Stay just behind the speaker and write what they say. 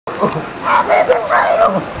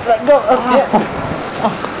Let go.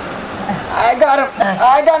 I got him.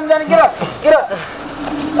 I got him, Johnny. Get up. Get up.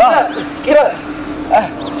 Get up.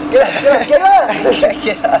 Get up. Get up. I can't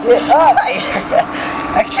get up. Get up.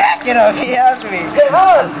 I can't get up. He has me. Get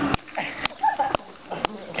up.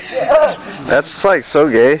 Get up. That's like so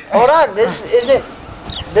gay. Hold on.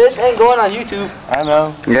 This ain't going on YouTube. I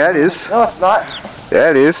know. Yeah, it is. No, it's not. Yeah,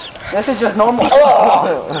 it is. This is just normal.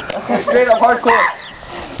 Oh. Straight up hardcore.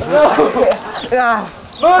 No.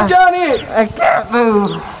 Move, Johnny. I can't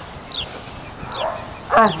move.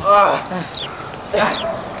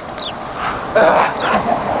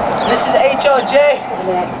 This is HOJ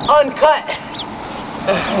uncut.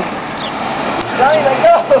 Johnny, let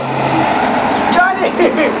go. Johnny,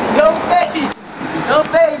 no fade. No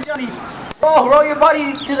fade, Johnny. Oh, roll your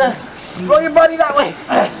body that way.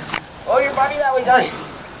 Roll your body that way, Johnny.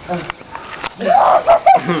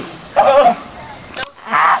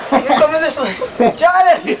 You're coming this way.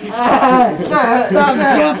 Johnny! Stop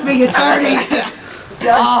jumping, it's hurting.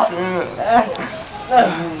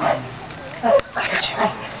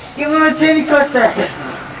 Give him a titty twister.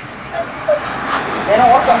 They don't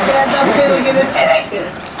walk up. Stop feeling in the titty.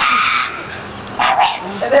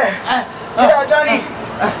 There. Get out, Johnny.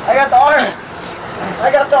 I got the arm.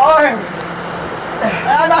 I got the arm.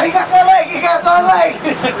 Oh, no, he got my leg. He got my leg.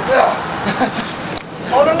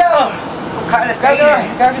 Hold him down. Drag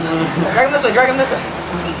him this way. Drag him this way.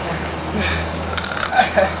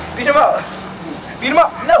 Beat him up. Beat him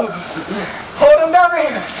up. No. Hold him down right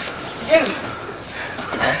here. Get him.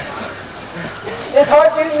 It's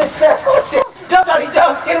hard getting this fast. Jump, Johnny.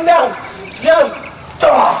 Jump. Get him down. Jump.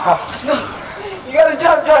 You gotta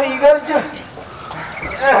jump, Johnny. You gotta jump.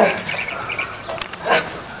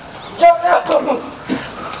 Jump now.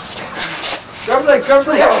 Grab his legs. Grab his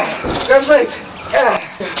legs. Grab his legs.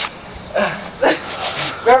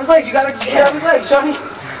 Grab his legs. You gotta grab his legs, Johnny.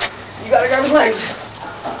 You gotta grab his legs.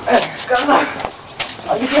 Grab his legs.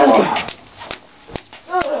 I'll get the other one.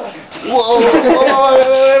 Whoa.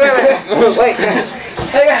 Wait.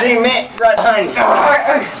 Hey, guys. 3 minutes right behind you. Alright.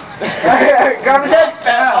 Grab his head.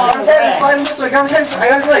 Grab his head and slide him this way. Grab his head. I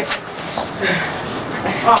got his legs.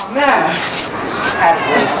 Oh, man.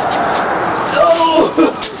 Oh,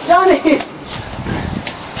 Johnny.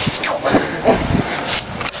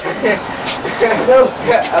 No.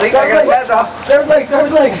 I think I got his head off. Grab his legs. Grab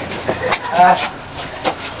his legs.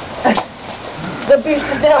 The beast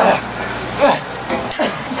is down.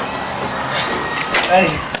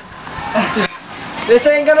 Ready. This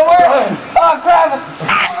ain't gonna work. Oh, grab him.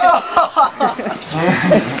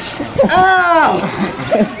 Ow!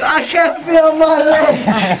 I can't feel my leg.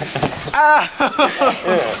 Ow!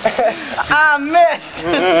 I missed.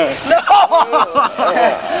 No!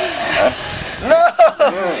 No!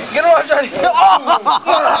 Get him off, Johnny. Oh!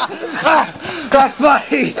 That's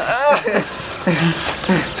funny.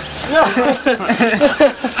 No!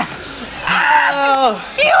 Ow!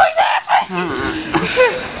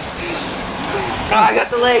 Oh, I got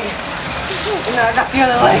the leg. And now I got the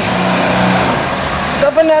other leg.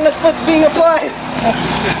 The banana split's being applied.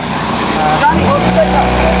 Johnny, hold the leg up.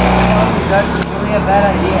 That's really a bad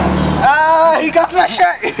idea. He got my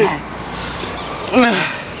shirt.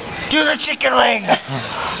 Do the chicken wing.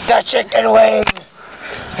 The chicken wing.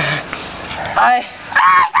 I'm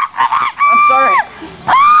sorry.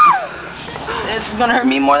 This is gonna hurt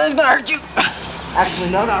me more than it's gonna hurt you. Actually,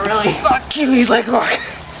 no, not really. Fuck you, he's like, look.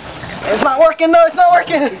 It's not working, no, it's not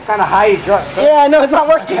working. It's kind of high drunk. Yeah, I know, it's not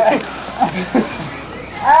working.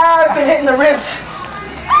 I've been hitting the ribs.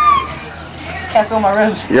 Can't feel my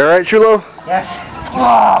ribs. You alright, Chulo? Yes.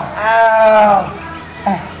 Ow.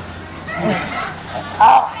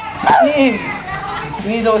 Ow.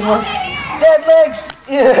 Knees always work. Dead legs.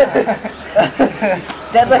 Yeah.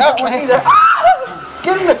 Dead legs don't work either.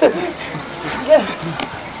 Get him. Get him.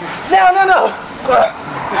 No.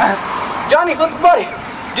 Johnny, flip your body.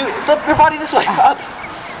 Dude, flip your body this way. Up.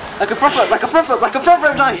 Like a front flip,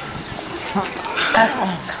 Johnny.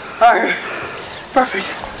 Alright. Perfect.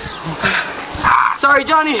 Sorry,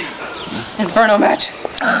 Johnny. Inferno match.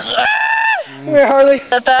 Come here, Harley.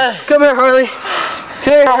 Come here, Harley.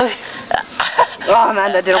 Come here, Harley. Oh,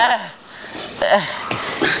 man, that didn't work.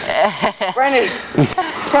 Brandon,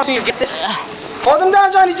 promise me you get this. Hold him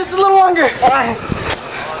down, Johnny, just a little longer. Okay.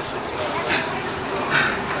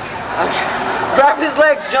 Wrap his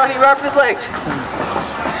legs, Johnny, wrap his legs.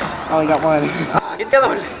 I only got one. Get the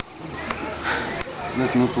other one.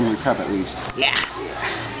 Let's move from your cup at least. Yeah.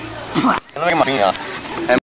 Look at my finger.